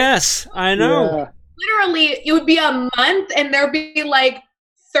 all Yes, I know. Yeah. literally it would be a month and there'd be like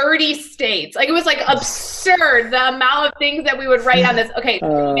 30 states. Like it was like absurd the amount of things that we would write on this. Okay,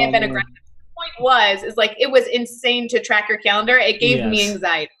 so may have been aggressive. The point is like it was insane to track your calendar. It gave me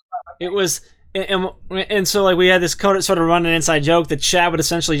anxiety. It was, and so like we had this sort of running inside joke that Chad would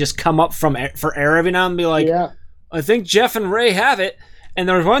essentially just come up for air every now and be like, I think Jeff and Ray have it. And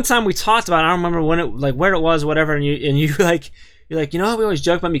there was one time we talked about it, I don't remember when it, like where it was, whatever, and you like, you're like, you know how we always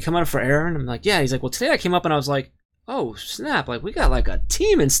joke about me coming up for air? And I'm like, yeah. He's like, well, today I came up and I was like, oh snap, like we got like a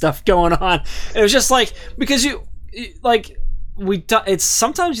team and stuff going on. And it was just like, because it's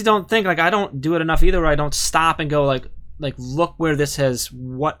sometimes you don't think, like I don't do it enough either, where I don't stop and go like look where this has,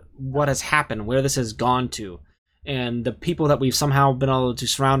 what has happened, where this has gone to, and the people that we've somehow been able to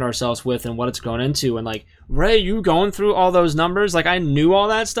surround ourselves with and what it's grown into. And like, Ray, you going through all those numbers, like I knew all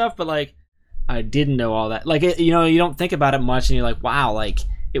that stuff, but like I didn't know all that. Like, you don't think about it much and you're like, wow, like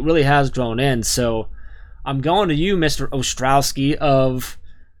it really has grown in. So I'm going to you, Mr. Ostrowski, of,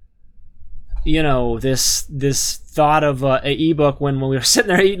 this thought of a ebook when we were sitting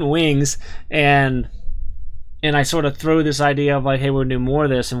there eating wings, and I sort of throw this idea of like, hey, we're gonna do more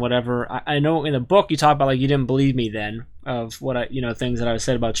of this and whatever. I know in the book you talk about like you didn't believe me then of what I, things that I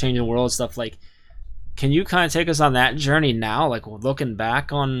said about changing the world and stuff. Like, can you kind of take us on that journey now, like looking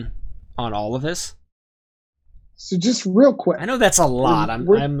back on all of this? So just real quick, I know that's a lot.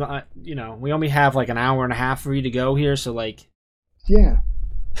 We only have like an hour and a half for you to go here, so like, yeah,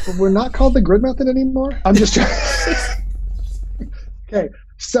 but we're not called the grid method anymore. I'm just trying. Okay,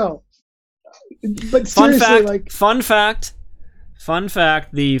 so, but seriously, fun fact,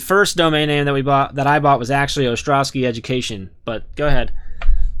 the first domain name that I bought was actually Ostrowski Education. But go ahead.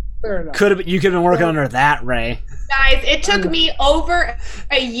 Fair enough. You could have been working under that, Ray. Guys, it took me over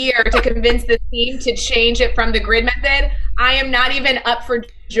a year to convince the team to change it from the grid method. I am not even up for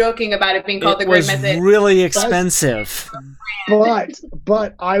joking about it being called the grid method. It was really expensive.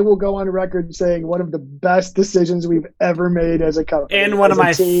 But I will go on record saying one of the best decisions we've ever made as a company. And one of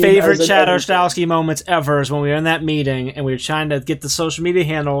my favorite Chad Ostrowski moments ever is when we were in that meeting and we were trying to get the social media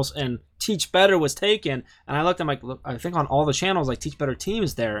handles, and Teach Better was taken. And I looked, I'm like, look, I think on all the channels, like Teach Better Team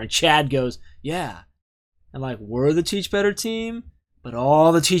is there. And Chad goes, yeah. And like, we're the Teach Better Team, but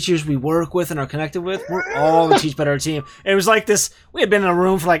all the teachers we work with and are connected with, we're all the Teach Better Team. It was like this, we had been in a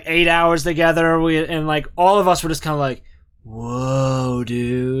room for like 8 hours together, and like all of us were just kind of like, whoa,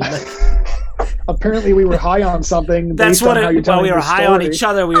 dude. Like, apparently we were high on something. That's what we were high on each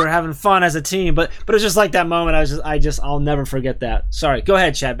other. We were having fun as a team, but it was just like that moment. I'll never forget that. Sorry. Go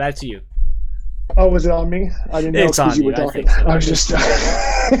ahead, Chad. Back to you. Oh, was it on me? I didn't know because you were talking. I was just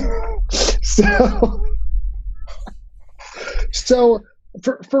so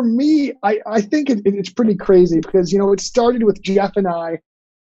for me, I think it's pretty crazy because it started with Jeff and I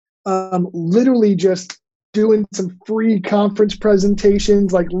literally just doing some free conference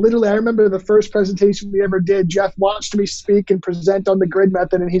presentations. Like literally, I remember the first presentation we ever did, Jeff watched me speak and present on the grid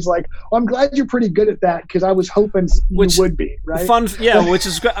method, and he's like, well, I'm glad you're pretty good at that because I was hoping you would be, right? Which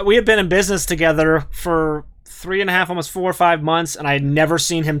is great. We had been in business together for 3.5, almost 4 or 5 months, and I had never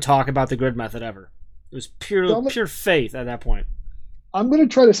seen him talk about the grid method ever. It was pure faith at that point. I'm going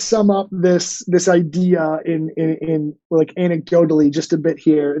to try to sum up this idea in like anecdotally just a bit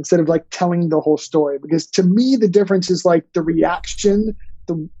here instead of like telling the whole story, because to me the difference is like the reaction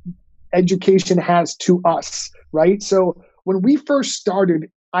the education has to us, right? So when we first started,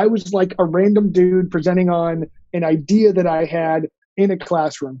 I was like a random dude presenting on an idea that I had in a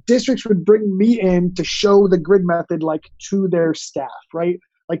classroom. Districts would bring me in to show the grid method like to their staff, right?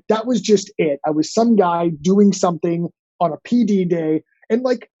 Like that was just it. I was some guy doing something on a PD day. And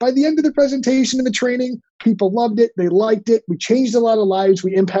like by the end of the presentation and the training, people loved it. They liked it. We changed a lot of lives.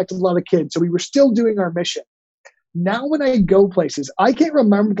 We impacted a lot of kids. So we were still doing our mission. Now when I go places, I can't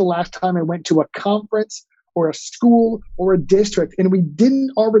remember the last time I went to a conference or a school or a district and we didn't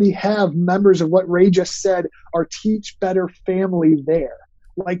already have members of what Ray just said, our Teach Better family there.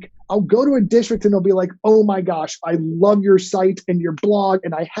 Like I'll go to a district and they'll be like, oh my gosh, I love your site and your blog.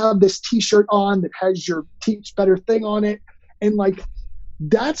 And I have this t-shirt on that has your Teach Better thing on it. And like,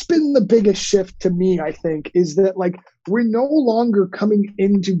 that's been the biggest shift to me, I think, is that like, we're no longer coming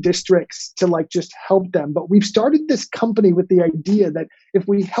into districts to like just help them, but we've started this company with the idea that if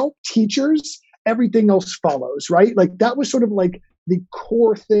we help teachers, everything else follows, right? Like that was sort of like the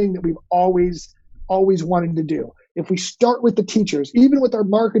core thing that we've always wanted to do. If we start with the teachers, even with our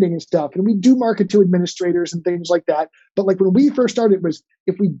marketing and stuff, and we do market to administrators and things like that, but like when we first started, it was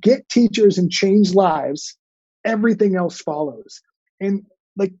if we get teachers and change lives, everything else follows. And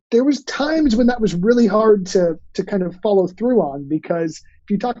like there was times when that was really hard to kind of follow through on, because if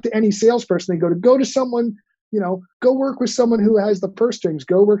you talk to any salesperson, they go to someone, go work with someone who has the purse strings,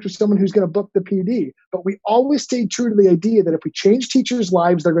 go work with someone who's going to book the PD. But we always stayed true to the idea that if we change teachers'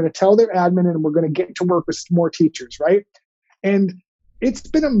 lives, they're going to tell their admin and we're going to get to work with more teachers, right? And it's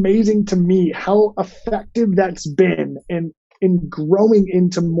been amazing to me how effective that's been in growing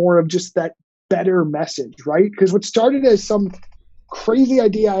into more of just that better message, right? Because what started as some crazy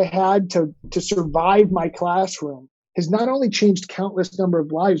idea I had to survive my classroom has not only changed countless number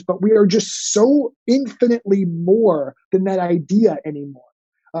of lives, but we are just so infinitely more than that idea anymore.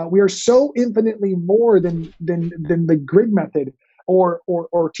 We are so infinitely more than the grid method or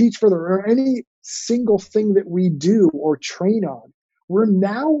teach further or any single thing that we do or train on. We're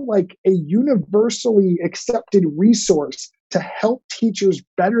now like a universally accepted resource to help teachers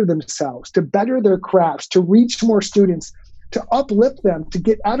better themselves, to better their crafts, to reach more students, to uplift them, to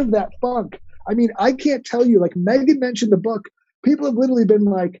get out of that funk. I mean, I can't tell you, like Megan mentioned the book, people have literally been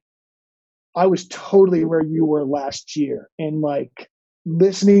like, I was totally where you were last year, and like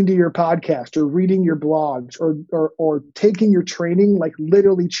listening to your podcast or reading your blogs or taking your training, like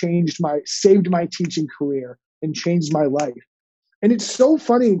literally saved my teaching career and changed my life. And it's so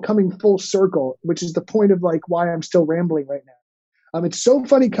funny coming full circle, which is the point of like why I'm still rambling right now. It's so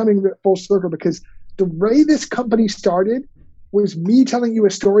funny coming full circle because the way this company started was me telling you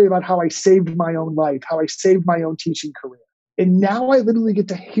a story about how I saved my own life, how I saved my own teaching career. And now I literally get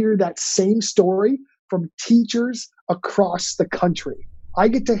to hear that same story from teachers across the country. I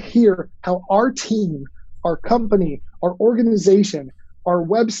get to hear how our team, our company, our organization, our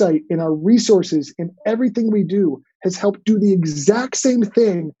website, and our resources and everything we do has helped do the exact same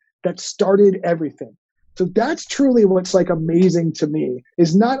thing that started everything. So that's truly what's like amazing to me,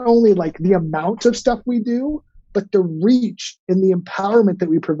 is not only like the amount of stuff we do, but the reach and the empowerment that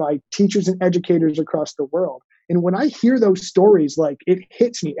we provide teachers and educators across the world. And when I hear those stories, like it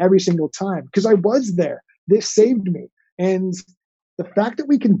hits me every single time because I was there. This saved me. And the fact that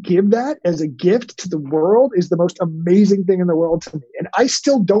we can give that as a gift to the world is the most amazing thing in the world to me. And I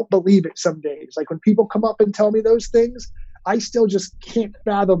still don't believe it some days. Like when people come up and tell me those things, I still just can't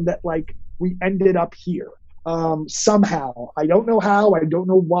fathom that like we ended up here somehow. I don't know how, I don't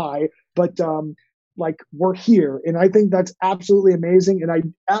know why, but like we're here. And I think that's absolutely amazing. And I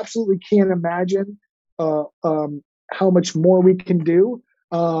absolutely can't imagine how much more we can do.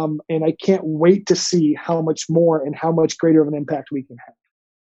 And I can't wait to see how much more and how much greater of an impact we can have.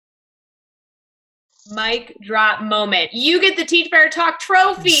 Mic drop moment. You get the Teach Better Talk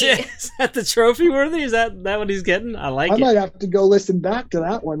trophy. Is that the trophy worthy? Is that what he's getting? I like it. I might have to go listen back to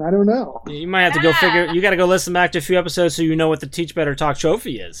that one. I don't know. You might have to go figure. You got to go listen back to a few episodes so you know what the Teach Better Talk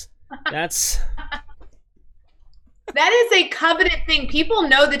trophy is. That's. That is a coveted thing. People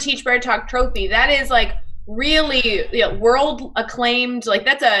know the Teach Better Talk trophy. That is like really world acclaimed. Like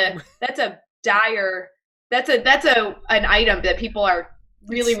that's an item that people are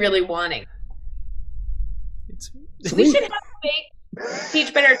really wanting. We should have fake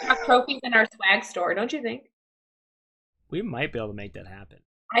Teach Better Talk trophies in our swag store, don't you think? We might be able to make that happen.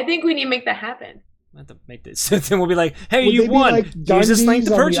 I think we need to make that happen. I have to make this. So then we'll be like, "Hey, Would you they be won! like Use this link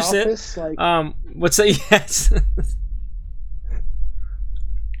to Dundies on purchase The it." Office? Like, What's that? Yes.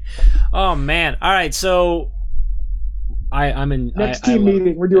 Oh man! All right, so I'm in next team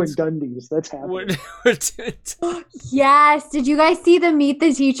meeting. We're doing Dundies. That's happening. We're doing. Yes. Did you guys see the Meet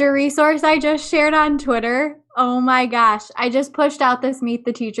the Teacher resource I just shared on Twitter? Oh my gosh. I just pushed out this Meet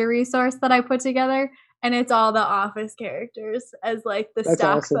the Teacher resource that I put together, and it's all the Office characters as like the That's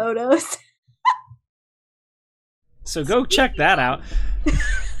stock awesome. photos. So go check that out.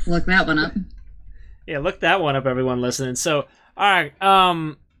 Look that one up. Yeah, look that one up, everyone listening. So, all right,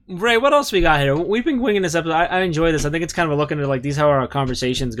 Ray, what else we got here? We've been winging this episode. I enjoy this. I think it's kind of a look into like these how our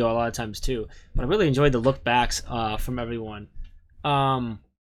conversations go a lot of times too. But I really enjoyed the look backs from everyone. Go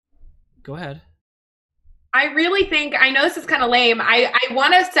ahead. I really think, I know this is kind of lame. I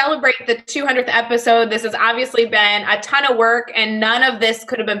want to celebrate the 200th episode. This has obviously been a ton of work, and none of this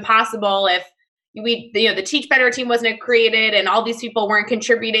could have been possible if the Teach Better team wasn't created and all these people weren't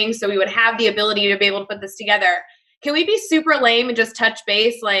contributing. So we would have the ability to be able to put this together. Can we be super lame and just touch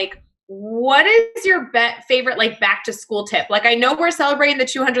base? Like, what is your favorite like back to school tip? Like, I know we're celebrating the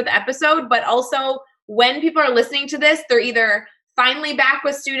 200th episode, but also when people are listening to this, they're either finally back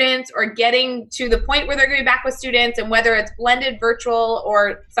with students or getting to the point where they're going to be back with students, and whether it's blended virtual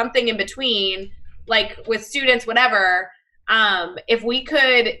or something in between, like with students, whatever, if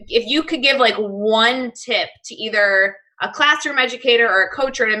you could give like one tip to either a classroom educator or a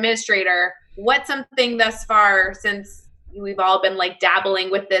coach or an administrator, what's something thus far, since we've all been like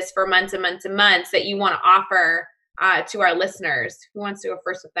dabbling with this for months and months and months, that you want to offer to our listeners? Who wants to go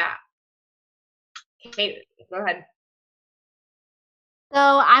first with that? Kate, go ahead. So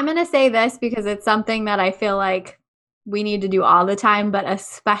I'm going to say this because it's something that I feel like we need to do all the time, but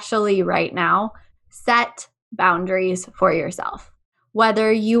especially right now. Set boundaries for yourself.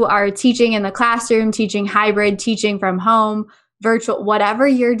 Whether you are teaching in the classroom, teaching hybrid, teaching from home, virtual, whatever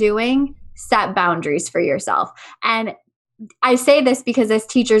you're doing, set boundaries for yourself. And I say this because as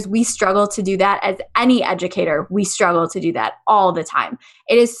teachers, we struggle to do that. As any educator, we struggle to do that all the time.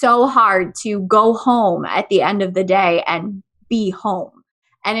 It is so hard to go home at the end of the day and be home.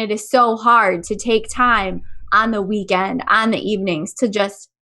 And it is so hard to take time on the weekend, on the evenings, to just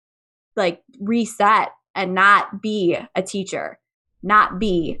like reset and not be a teacher, not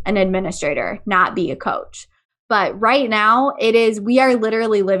be an administrator, not be a coach. But right now we are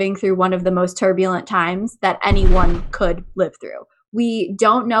literally living through one of the most turbulent times that anyone could live through. We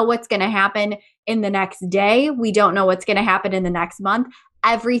don't know what's going to happen in the next day. We don't know what's going to happen in the next month.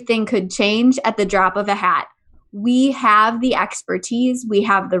 Everything could change at the drop of a hat. We have the expertise, we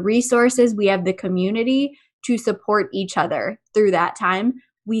have the resources, we have the community to support each other through that time.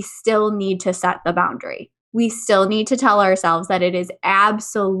 We still need to set the boundary. We still need to tell ourselves that it is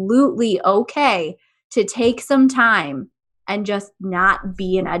absolutely okay to take some time and just not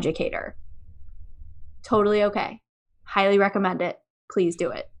be an educator. Totally okay. Highly recommend it. Please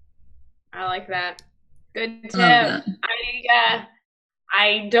do it. I like that. Good tip.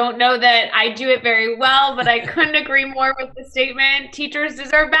 I don't know that I do it very well, but I couldn't agree more with the statement. Teachers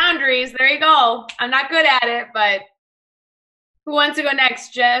deserve boundaries. There you go. I'm not good at it, but who wants to go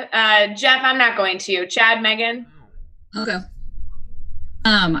next? Jeff, I'm not going to. Chad, Megan? Okay.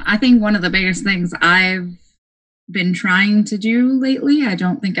 I think one of the biggest things I've been trying to do lately, I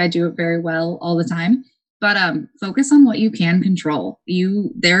don't think I do it very well all the time, but focus on what you can control.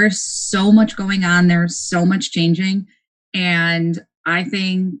 There's so much going on. There's so much changing. And I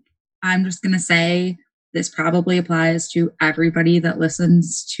think I'm just going to say this probably applies to everybody that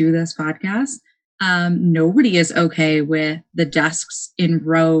listens to this podcast. Nobody is okay with the desks in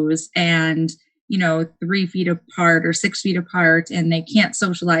rows and, 3 feet apart or 6 feet apart, and they can't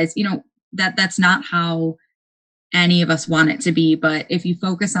socialize. That's not how any of us want it to be. But if you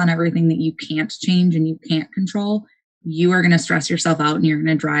focus on everything that you can't change and you can't control, you are going to stress yourself out and you're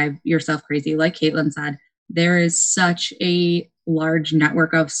going to drive yourself crazy. Like Caitlin said, there is such a large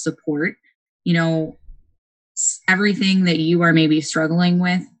network of support. Everything that you are maybe struggling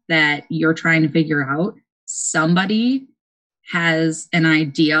with that you're trying to figure out, somebody has an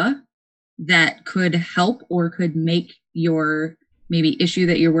idea that could help or could make your maybe issue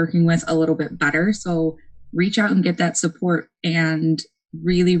that you're working with a little bit better. So reach out and get that support, and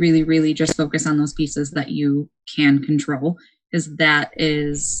really, really, really just focus on those pieces that you can control, because that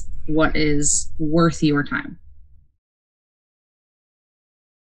is what is worth your time.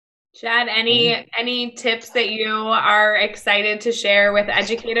 Chad, any tips that you are excited to share with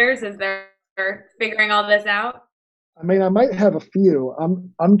educators as they're figuring all this out? I mean, I might have a few.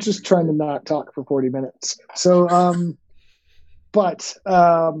 I'm just trying to not talk for 40 minutes. So,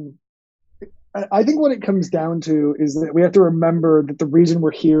 I think what it comes down to is that we have to remember that the reason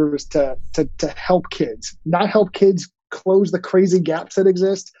we're here is to help kids, not help kids close the crazy gaps that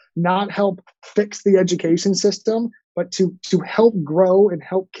exist, not help fix the education system, but to help grow and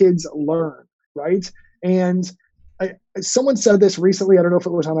help kids learn, right? And someone said this recently, I don't know if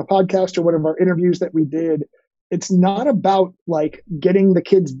it was on a podcast or one of our interviews that we did. It's not about like getting the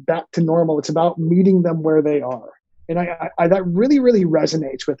kids back to normal. It's about meeting them where they are. And I that really, really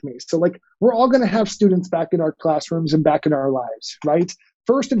resonates with me. So like, we're all going to have students back in our classrooms and back in our lives, right?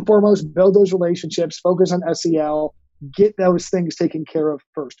 First and foremost, build those relationships, focus on SEL, get those things taken care of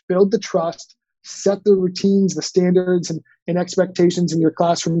first. Build the trust, set the routines, the standards and expectations in your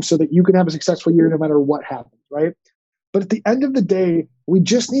classroom so that you can have a successful year no matter what happens, right? But at the end of the day, we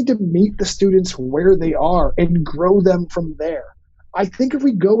just need to meet the students where they are and grow them from there. I think if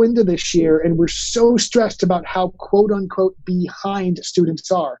we go into this year and we're so stressed about how quote unquote behind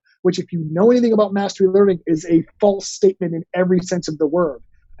students are, which if you know anything about mastery learning is a false statement in every sense of the word.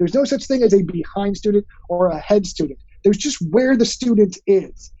 There's no such thing as a behind student or a ahead student. There's just where the student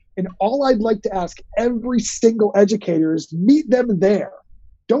is. And all I'd like to ask every single educator is meet them there.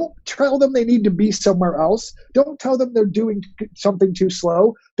 Don't tell them they need to be somewhere else. Don't tell them they're doing something too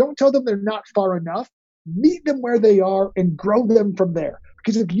slow. Don't tell them they're not far enough. Meet them where they are and grow them from there.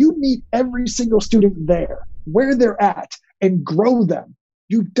 Because if you meet every single student there, where they're at, and grow them,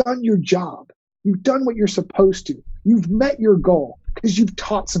 you've done your job. You've done what you're supposed to. You've met your goal because you've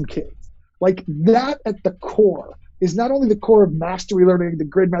taught some kids. Like that at the core is not only the core of mastery learning, the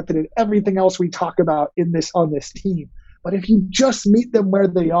grid method, and everything else we talk about on this team, but if you just meet them where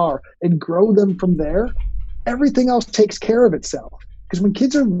they are and grow them from there, everything else takes care of itself. Because when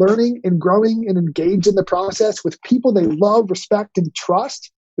kids are learning and growing and engaged in the process with people they love, respect, and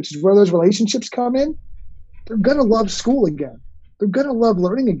trust, which is where those relationships come in, they're going to love school again. They're going to love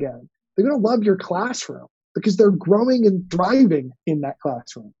learning again. They're going to love your classroom because they're growing and thriving in that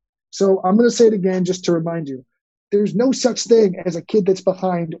classroom. So I'm going to say it again just to remind you, there's no such thing as a kid that's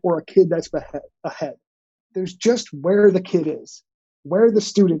behind or a kid that's ahead. There's just where the kid is, where the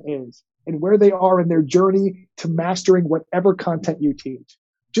student is, and where they are in their journey to mastering whatever content you teach.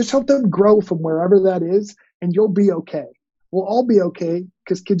 Just help them grow from wherever that is, and you'll be okay. We'll all be okay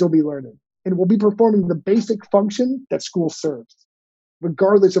because kids will be learning, and we'll be performing the basic function that school serves,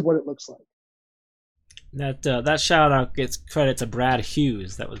 regardless of what it looks like. That shout out gets credit to Brad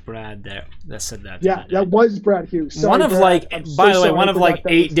Hughes. That was Brad there that said that. Yeah, that was Brad Hughes. Sorry, one of Brad. by the way, one of I forgot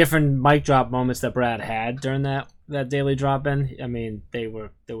that 8 was- different mic drop moments that Brad had during that daily drop in. I mean, there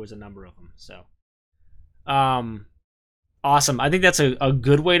was a number of them. So, awesome. I think that's a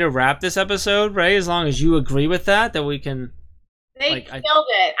good way to wrap this episode, Ray. As long as you agree with that we can. They killed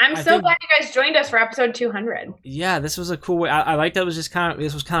it. I'm so glad you guys joined us for episode 200. Yeah, this was a cool way. I like that. This was kind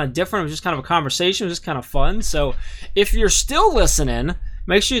of different. It was just kind of a conversation. It was just kind of fun. So if you're still listening,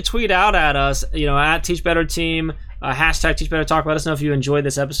 make sure you tweet out at us, at Teach Better Team, hashtag Teach Better Talk. Let us know if you enjoyed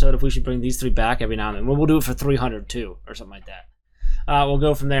this episode, if we should bring these 3 back every now and then. We'll do it for 300 too, or something like that. We'll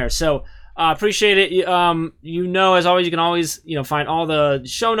go from there. So appreciate it. As always, you can always find all the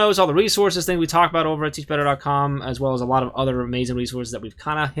show notes, all the resources, things we talk about over at teachbetter.com, as well as a lot of other amazing resources that we've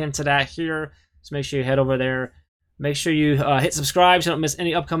kind of hinted at here. So make sure you head over there. Make sure you hit subscribe so you don't miss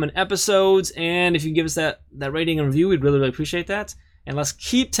any upcoming episodes. And if you give us that rating and review, we'd really, really appreciate that. And let's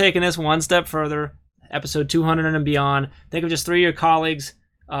keep taking this one step further. Episode 200 and beyond. Think of just 3 of your colleagues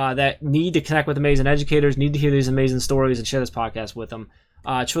that need to connect with amazing educators, need to hear these amazing stories, and share this podcast with them.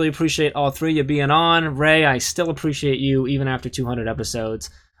 Truly appreciate all 3 of you being on. Ray, I still appreciate you even after 200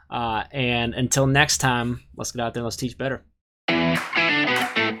 episodes. And until next time, let's get out there and let's teach better.